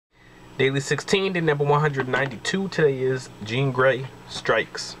Daily16, day number 192. Today is Jean Grey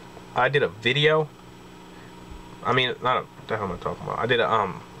Strikes. I did a video. I mean, not what the hell am I talking about? I did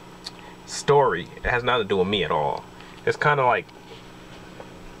a story. It has nothing to do with me at all. It's kind of like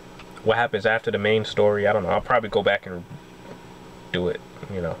what happens after the main story. I don't know. I'll probably go back and do it,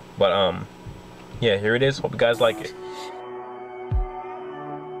 you know. But yeah, here it is. Hope you guys like it.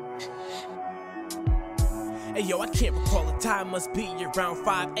 Hey yo, I can't recall a time, must be around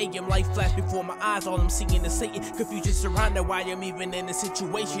 5 a.m. Life flashed before my eyes, all I'm seeing is Satan. Confusion surrounded why I'm even in the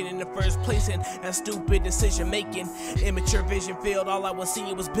situation in the first place, and that stupid decision making. Immature vision filled, all I was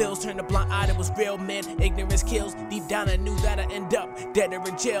seeing was bills. Turned a blind eye, it was real, man. Ignorance kills. Deep down I knew that I'd end up dead or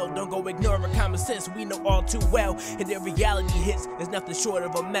in jail. Don't go ignoring common sense, we know all too well. And then reality hits, there's nothing short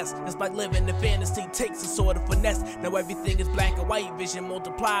of a mess. It's like living in fantasy, takes a sort of finesse. Now everything is black and white, vision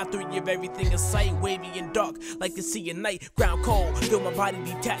multiplied through you, everything is sight, wavy and dark. Like to see a night, ground cold. Feel my body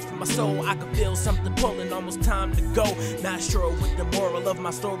detached from my soul. I can feel something pulling, almost time to go. Not sure what the moral of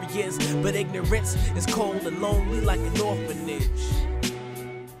my story is, but ignorance is cold and lonely like an orphanage.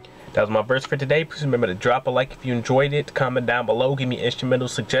 That was my verse for today. Please remember to drop a like if you enjoyed it. Comment down below. Give me instrumental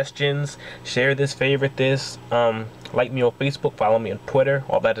suggestions. Share this, favorite this. Like me on Facebook. Follow me on Twitter.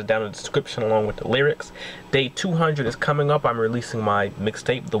 All that is down in the description along with the lyrics. Day 200 is coming up. I'm releasing my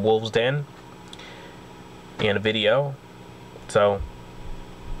mixtape, The Wolf's Den, and a video, so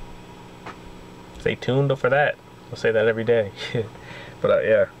stay tuned for that. I'll say that every day. But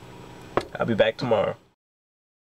yeah, I'll be back tomorrow.